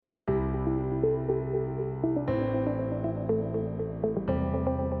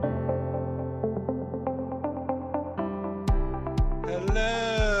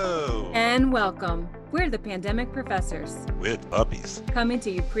And welcome. We're the Pandemic Professors, with puppies, coming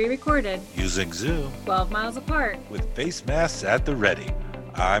to you pre-recorded, using Zoom, 12 miles apart, with face masks at the ready.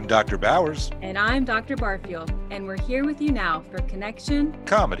 I'm Dr. Bowers. And I'm Dr. Barfield, and we're here with you now for connection,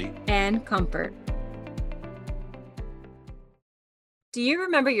 comedy, and comfort. Do you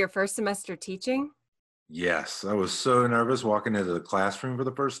remember your first semester teaching? Yes, I was so nervous walking into the classroom for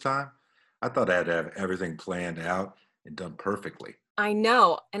the first time. I thought I'd have everything planned out and done perfectly. I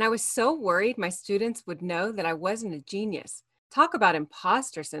know, and I was so worried my students would know that I wasn't a genius. Talk about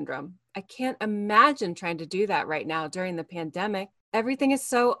imposter syndrome. I can't imagine trying to do that right now during the pandemic. Everything is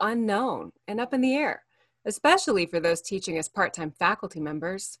so unknown and up in the air, especially for those teaching as part-time faculty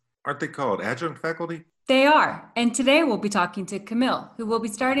members. Aren't they called adjunct faculty? They are, and today we'll be talking to Camille, who will be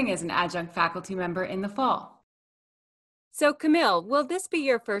starting as an adjunct faculty member in the fall. So Camille, will this be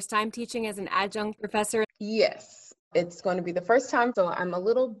your first time teaching as an adjunct professor? Yes. It's going to be the first time, so I'm a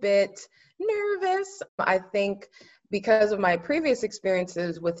little bit nervous. I think because of my previous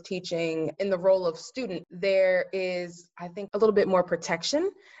experiences with teaching in the role of student, there is, I think, a little bit more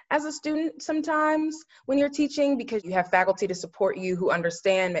protection as a student sometimes when you're teaching, because you have faculty to support you who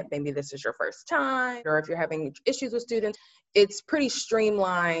understand that maybe this is your first time, or if you're having issues with students, it's pretty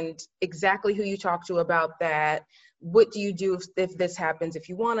streamlined, exactly who you talk to about that. What do you do if this happens? If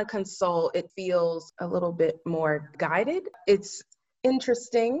you want to consult, it feels a little bit more guided. It's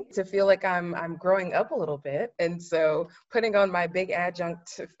interesting to feel like I'm growing up a little bit. And so putting on my big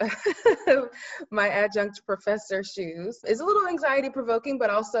adjunct, my adjunct professor shoes is a little anxiety provoking, but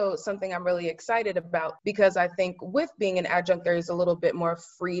also something I'm really excited about, because I think with being an adjunct, there's a little bit more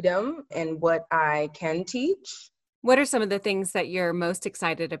freedom in what I can teach. What are some of the things that you're most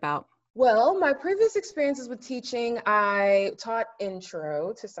excited about? Well, my previous experiences with teaching, I taught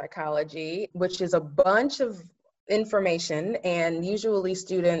intro to psychology, which is a bunch of information, and usually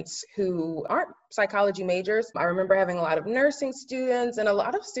students who aren't psychology majors. I remember having a lot of nursing students and a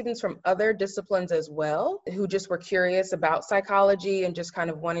lot of students from other disciplines as well, who just were curious about psychology and just kind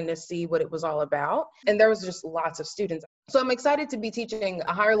of wanting to see what it was all about. And there was just lots of students. So I'm excited to be teaching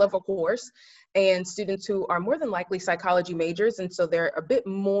a higher level course and students who are more than likely psychology majors. And so they're a bit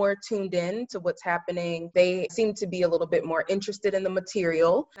more tuned in to what's happening. They seem to be a little bit more interested in the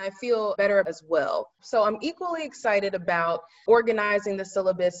material. I feel better as well. So I'm equally excited about organizing the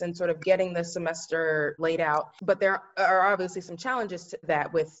syllabus and sort of getting the semester laid out. But there are obviously some challenges to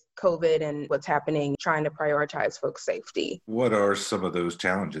that with COVID and what's happening, trying to prioritize folks' safety. What are some of those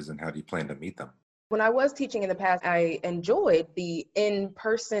challenges and how do you plan to meet them? When I was teaching in the past, I enjoyed the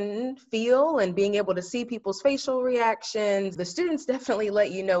in-person feel and being able to see people's facial reactions. The students definitely let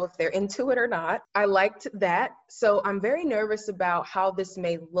you know if they're into it or not. I liked that. So I'm very nervous about how this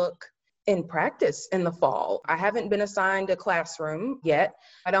may look in practice in the fall. I haven't been assigned a classroom yet.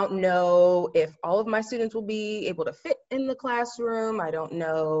 I don't know if all of my students will be able to fit in the classroom. I don't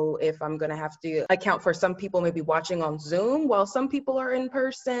know if I'm going to have to account for some people maybe watching on Zoom while some people are in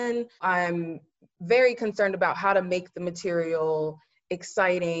person. I'm very concerned about how to make the material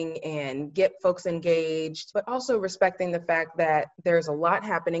exciting and get folks engaged, but also respecting the fact that there's a lot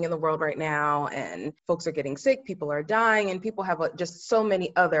happening in the world right now and folks are getting sick, people are dying, and people have just so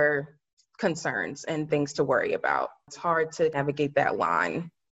many other concerns and things to worry about. It's hard to navigate that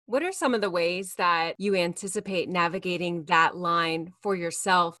line. What are some of the ways that you anticipate navigating that line for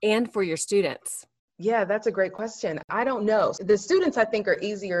yourself and for your students? Yeah, that's a great question. I don't know. The students, I think, are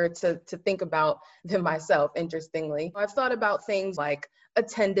easier to think about than myself, interestingly. I've thought about things like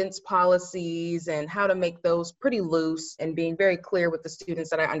attendance policies and how to make those pretty loose and being very clear with the students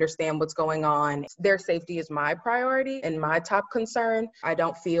that I understand what's going on. Their safety is my priority and my top concern. I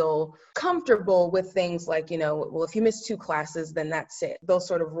don't feel comfortable with things like, well, if you miss 2 classes, then that's it. Those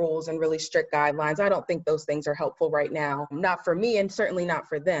sort of rules and really strict guidelines. I don't think those things are helpful right now. Not for me and certainly not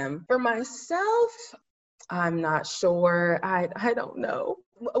for them. For myself, I'm not sure. I don't know.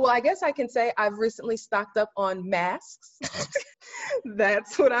 Well, I guess I can say I've recently stocked up on masks.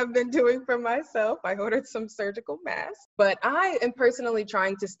 That's what I've been doing for myself. I ordered some surgical masks, but I am personally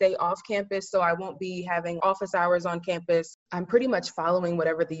trying to stay off campus, so I won't be having office hours on campus. I'm pretty much following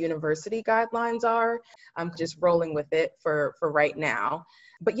whatever the university guidelines are. I'm just rolling with it for right now.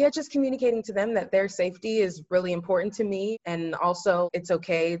 But yeah, just communicating to them that their safety is really important to me. And also it's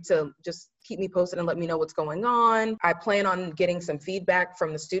okay to just keep me posted and let me know what's going on. I plan on getting some feedback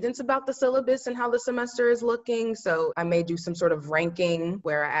from the students about the syllabus and how the semester is looking. So I may do some sort of ranking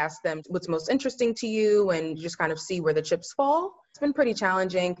where I ask them what's most interesting to you and just kind of see where the chips fall. It's been pretty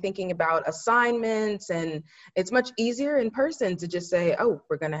challenging thinking about assignments, and it's much easier in person to just say, oh,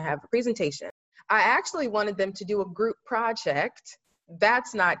 we're going to have a presentation. I actually wanted them to do a group project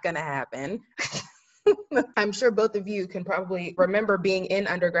That's not going to happen. I'm sure both of you can probably remember being in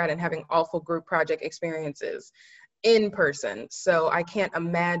undergrad and having awful group project experiences in person. So I can't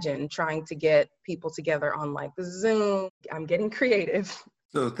imagine trying to get people together on like Zoom. I'm getting creative.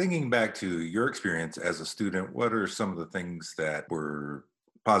 So thinking back to your experience as a student, what are some of the things that were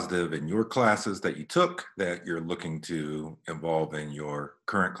positive in your classes that you took that you're looking to involve in your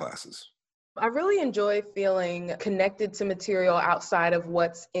current classes? I really enjoy feeling connected to material outside of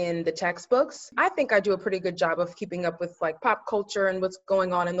what's in the textbooks. I think I do a pretty good job of keeping up with like pop culture and what's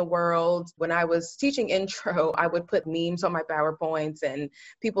going on in the world. When I was teaching intro, I would put memes on my PowerPoints and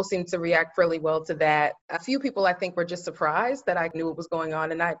people seemed to react really well to that. A few people I think were just surprised that I knew what was going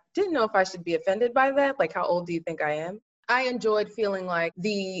on and I didn't know if I should be offended by that. Like, how old do you think I am? I enjoyed feeling like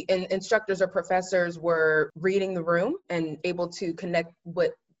the instructors or professors were reading the room and able to connect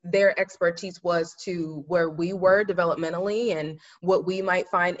what their expertise was to where we were developmentally and what we might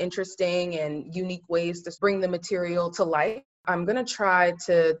find interesting and unique ways to bring the material to life. I'm going to try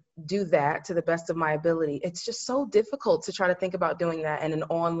to do that to the best of my ability. It's just so difficult to try to think about doing that in an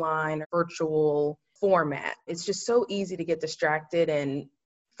online virtual format. It's just so easy to get distracted and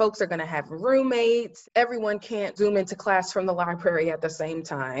folks are going to have roommates. Everyone can't Zoom into class from the library at the same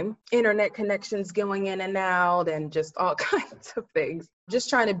time. Internet connections going in and out and just all kinds of things. Just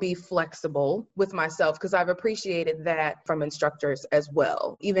trying to be flexible with myself because I've appreciated that from instructors as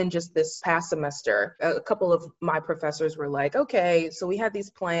well. Even just this past semester, a couple of my professors were like, okay, so we had these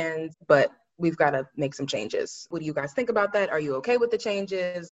plans, but we've got to make some changes. What do you guys think about that? Are you okay with the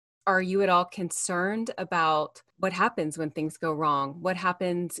changes? Are you at all concerned about what happens when things go wrong? What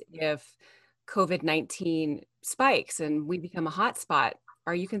happens if COVID-19 spikes and we become a hotspot?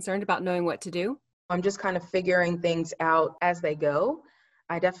 Are you concerned about knowing what to do? I'm just kind of figuring things out as they go.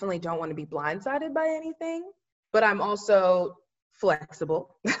 I definitely don't want to be blindsided by anything, but I'm also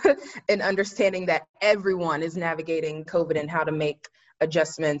flexible in understanding that everyone is navigating COVID and how to make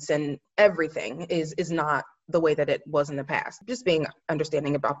adjustments and everything is not the way that it was in the past. Just being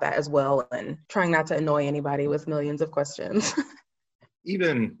understanding about that as well and trying not to annoy anybody with millions of questions.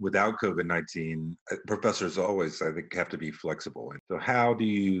 Even without COVID-19, professors always, I think, have to be flexible. So how do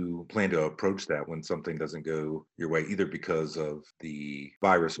you plan to approach that when something doesn't go your way, either because of the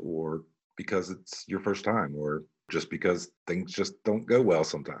virus or because it's your first time or just because things just don't go well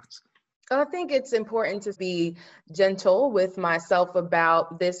sometimes? I think it's important to be gentle with myself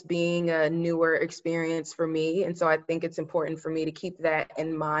about this being a newer experience for me. And so I think it's important for me to keep that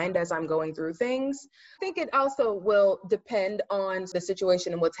in mind as I'm going through things. I think it also will depend on the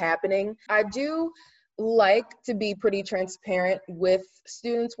situation and what's happening. I do like to be pretty transparent with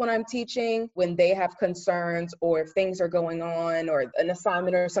students when I'm teaching, when they have concerns or if things are going on or an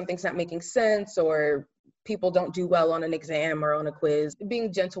assignment or something's not making sense or people don't do well on an exam or on a quiz,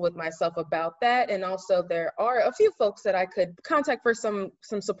 being gentle with myself about that. And also there are a few folks that I could contact for some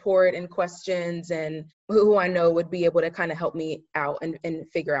support and questions and who I know would be able to kind of help me out and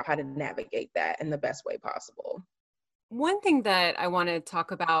figure out how to navigate that in the best way possible. One thing that I want to talk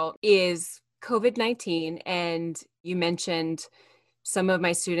about is COVID-19. And you mentioned some of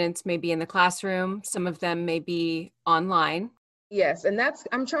my students may be in the classroom, some of them may be online. Yes, and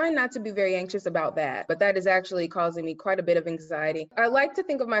I'm trying not to be very anxious about that, but that is actually causing me quite a bit of anxiety. I like to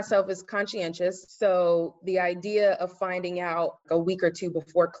think of myself as conscientious. So the idea of finding out a week or two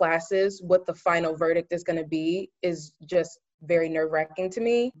before classes what the final verdict is going to be is just very nerve-wracking to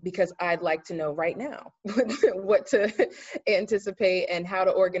me because I'd like to know right now what to anticipate and how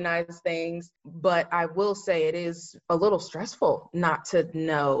to organize things. But I will say it is a little stressful not to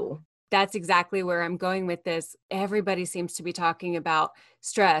know. That's exactly where I'm going with this. Everybody seems to be talking about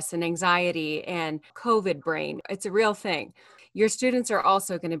stress and anxiety and COVID brain. It's a real thing. Your students are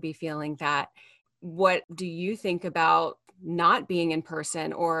also going to be feeling that. What do you think about not being in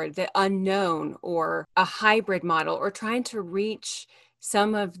person or the unknown or a hybrid model or trying to reach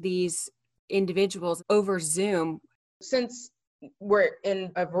some of these individuals over Zoom? Since we're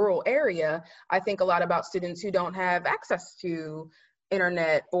in a rural area, I think a lot about students who don't have access to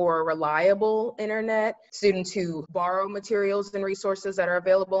internet or reliable internet, students who borrow materials and resources that are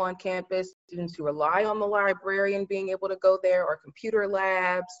available on campus, students who rely on the librarian being able to go there or computer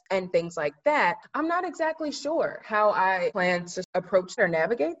labs and things like that. I'm not exactly sure how I plan to approach or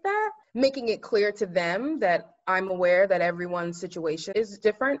navigate that, making it clear to them that I'm aware that everyone's situation is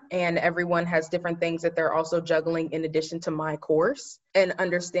different and everyone has different things that they're also juggling in addition to my course, and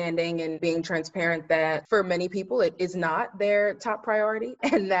understanding and being transparent that for many people it is not their top priority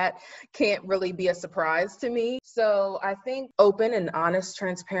and that can't really be a surprise to me. So I think open and honest,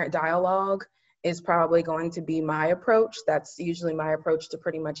 transparent dialogue is probably going to be my approach. That's usually my approach to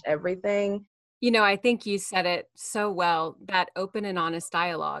pretty much everything. I think you said it so well. That open and honest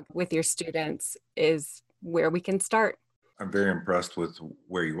dialogue with your students is where we can start. I'm very impressed with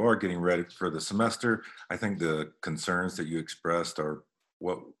where you are getting ready for the semester. I think the concerns that you expressed are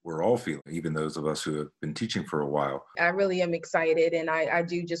what we're all feeling, even those of us who have been teaching for a while. I really am excited, and I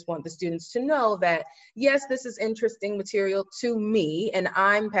do just want the students to know that, yes, this is interesting material to me, and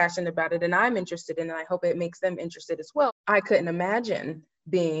I'm passionate about it, and I'm interested in it, and I hope it makes them interested as well. I couldn't imagine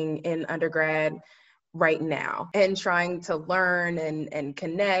being in undergrad right now and trying to learn and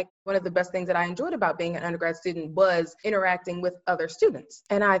connect. One of the best things that I enjoyed about being an undergrad student was interacting with other students.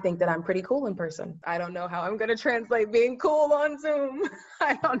 And I think that I'm pretty cool in person. I don't know how I'm going to translate being cool on Zoom.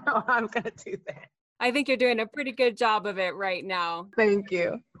 I don't know how I'm going to do that. I think you're doing a pretty good job of it right now. Thank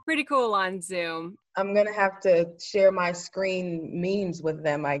you. Pretty cool on Zoom. I'm going to have to share my screen memes with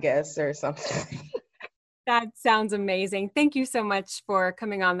them, I guess, or something. That sounds amazing. Thank you so much for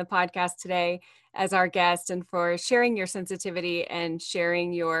coming on the podcast today as our guest and for sharing your sensitivity and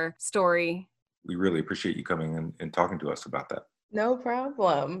sharing your story. We really appreciate you coming in and talking to us about that. No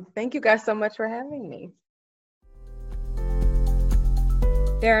problem. Thank you guys so much for having me.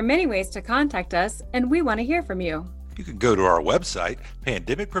 There are many ways to contact us, and we want to hear from you. You can go to our website,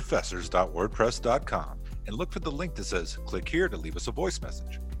 pandemicprofessors.wordpress.com, and look for the link that says, click here to leave us a voice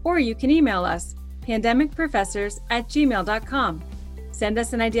message. Or you can email us, pandemicprofessors@gmail.com. Send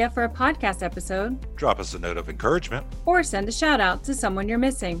us an idea for a podcast episode. Drop us a note of encouragement. Or send a shout out to someone you're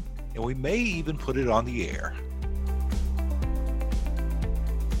missing. And we may even put it on the air.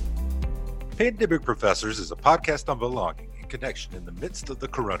 Pandemic Professors is a podcast on belonging and connection in the midst of the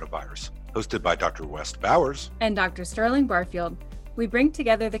coronavirus. Hosted by Dr. West Bowers and Dr. Sterling Barfield, we bring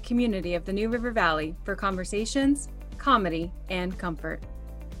together the community of the New River Valley for conversations, comedy, and comfort.